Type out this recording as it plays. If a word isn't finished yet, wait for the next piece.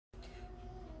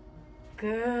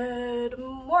Good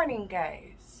morning,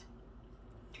 guys.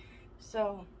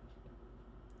 So,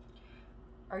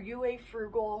 are you a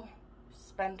frugal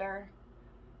spender,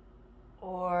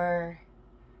 or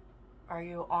are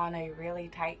you on a really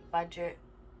tight budget,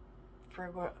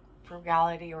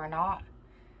 frugality or not?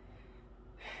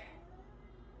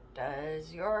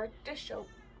 Does your dish soap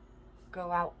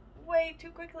go out way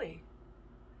too quickly?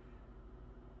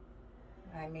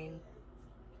 I mean,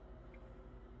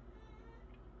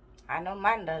 I know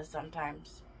mine does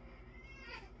sometimes.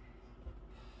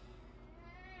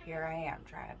 Here I am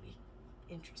trying to be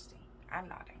interesting. I'm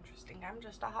not interesting. I'm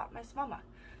just a hot mess mama.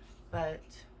 But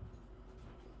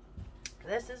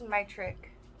this is my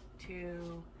trick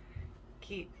to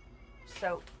keep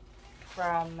soap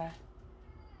from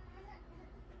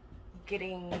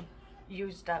getting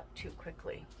used up too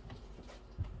quickly.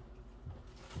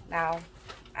 Now,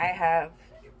 I have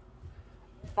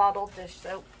bottled dish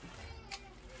soap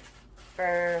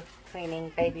for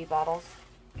cleaning baby bottles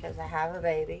because I have a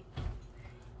baby,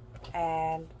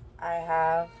 and I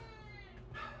have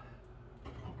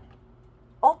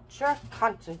ultra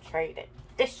concentrated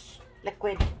dish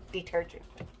liquid detergent.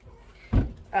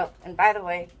 Oh, and by the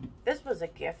way, this was a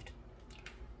gift.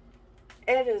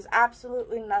 It is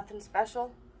absolutely nothing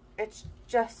special. It's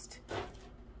just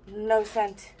no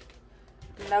scent,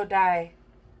 no dye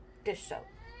dish soap.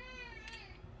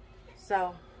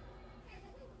 So,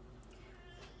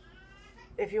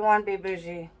 if you want to be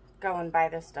bougie, go and buy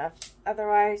this stuff.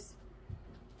 Otherwise,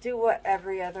 do what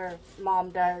every other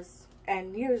mom does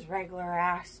and use regular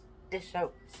ass dish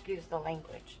soap. Excuse the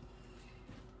language.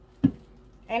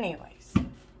 Anyways,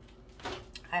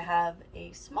 I have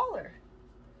a smaller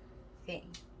thing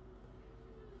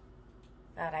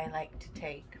that I like to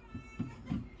take,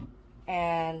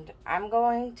 and I'm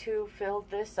going to fill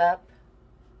this up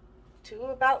to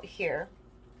about here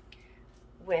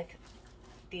with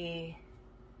the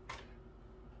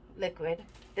liquid.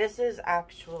 This is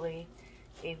actually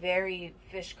a very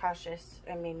viscous,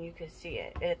 I mean, you can see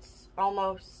it. It's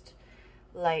almost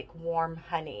like warm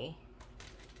honey.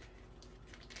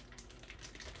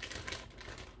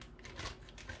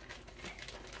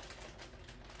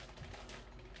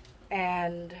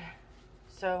 And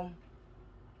so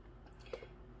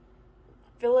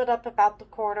fill it up about the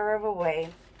quarter of a way.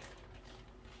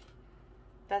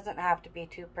 Doesn't have to be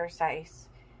too precise,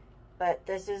 but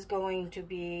this is going to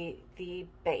be the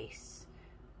base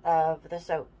of the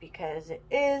soap because it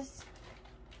is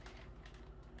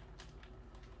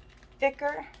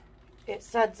thicker. It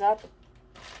suds up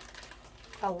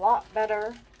a lot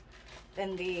better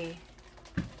than the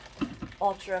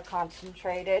ultra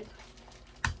concentrated.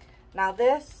 Now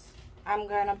this, I'm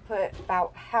going to put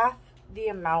about half the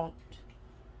amount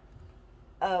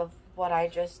of what I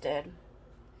just did.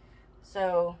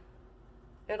 So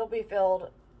it'll be filled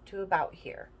to about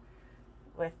here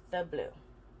with the blue.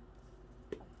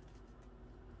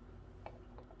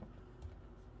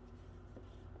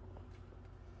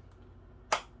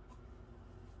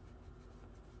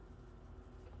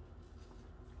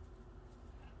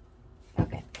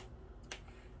 Okay,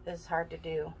 this is hard to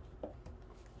do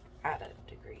at a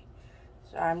degree,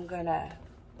 so I'm gonna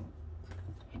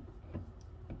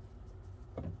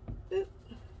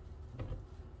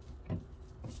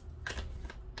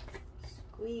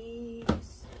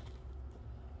squeeze.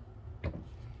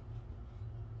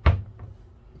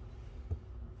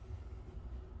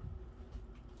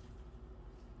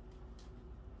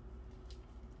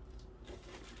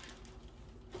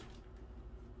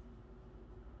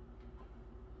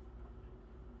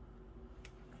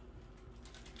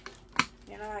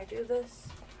 You know, I do this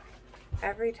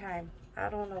every time. I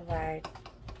don't know why.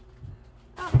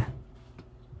 Oh.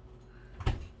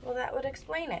 Well, that would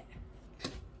explain it.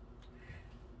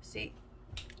 See,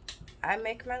 I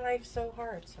make my life so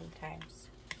hard sometimes.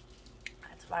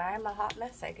 That's why I'm a hot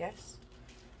mess, I guess.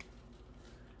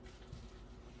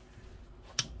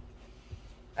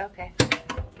 Okay,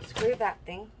 screw that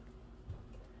thing.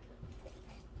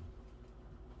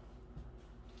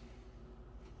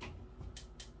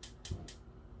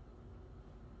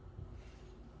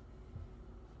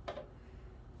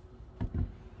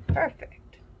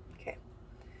 Perfect. Okay,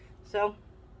 so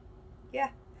yeah,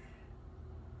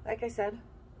 like I said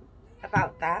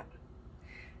about that.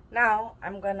 Now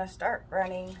I'm gonna start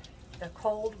running the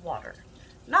cold water.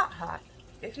 Not hot.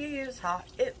 If you use hot,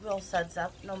 it will suds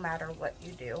up no matter what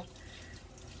you do,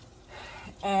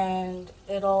 and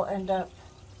it'll end up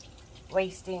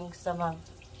wasting some of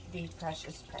the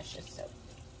precious soap.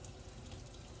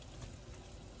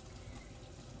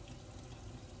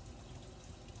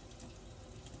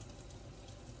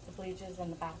 The bleach is in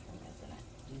the bathroom, isn't it?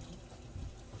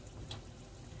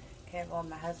 Okay, well,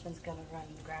 my husband's gonna run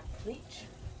and grab bleach.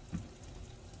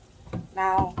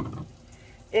 Now,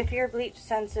 if you're bleach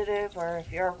sensitive or if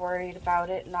you're worried about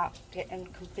it not getting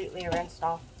completely rinsed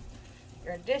off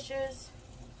your dishes,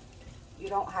 you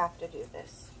don't have to do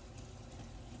this.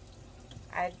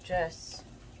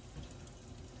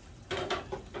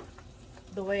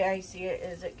 The way I see it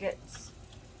is it gets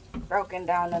broken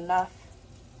down enough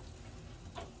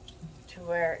to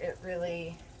where it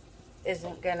really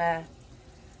isn't gonna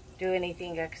do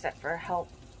anything except for help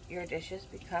your dishes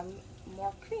become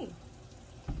more clean.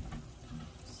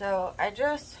 So I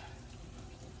just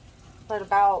put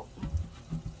about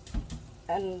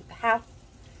half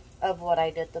of what I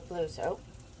did the blue soap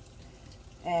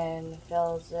and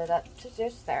fills it up to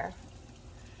just there.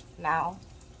 Now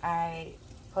I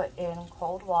put in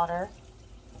cold water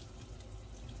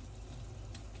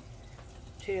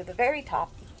to the very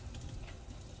top.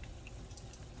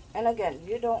 And again,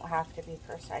 you don't have to be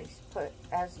precise. Put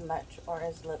as much or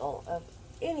as little of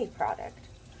any product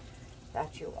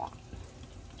that you want.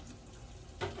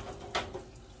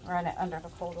 Run it under the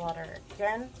cold water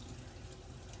again.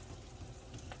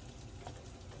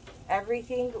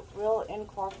 Everything will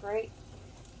incorporate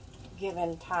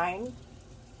given time.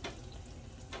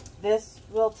 This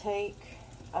will take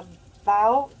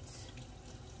about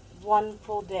 1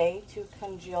 full day to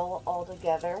congeal all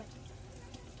together.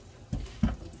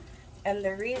 And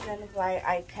the reason why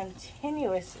I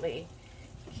continuously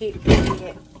keep putting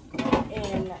it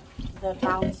in the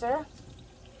bouncer,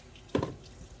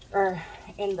 or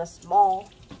in the small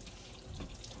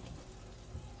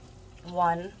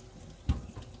one,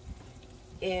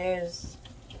 is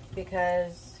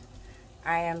because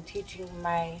I am teaching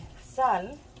my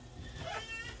son,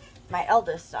 my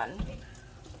eldest son,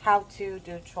 how to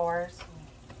do chores,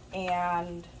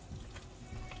 and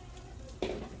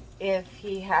if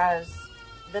he has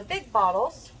the big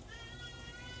bottles,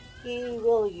 he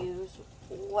will use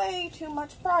way too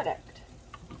much product.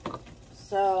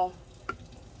 So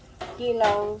he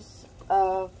knows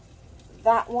of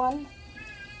that one,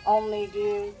 only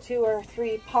do 2 or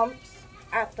 3 pumps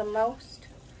at the most,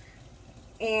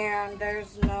 and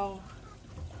there's no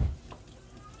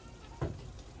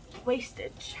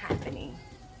wastage happening.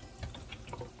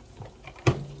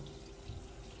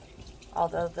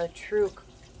 Although the true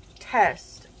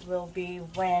test will be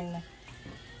when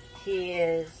he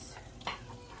is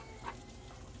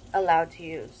allowed to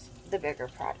use the bigger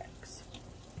products.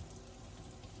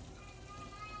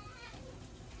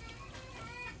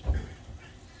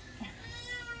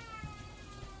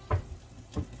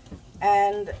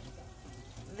 And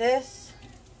this,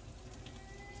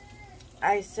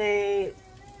 I say,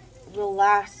 will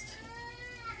last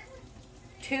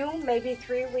 2, maybe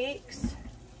 3 weeks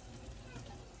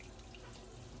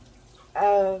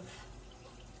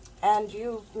and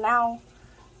you've now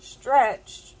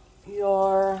stretched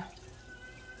your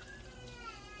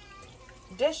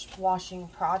dishwashing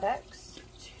products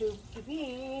to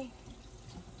be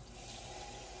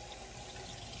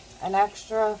an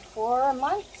extra 4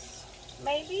 months,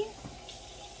 maybe,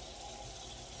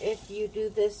 if you do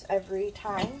this every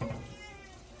time.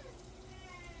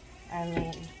 I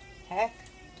mean, heck,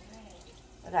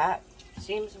 that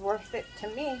seems worth it to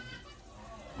me.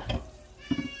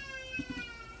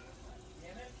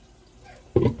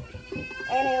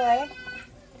 Anyway,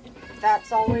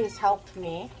 that's always helped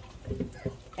me,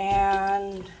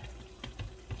 and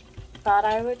thought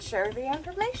I would share the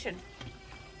information.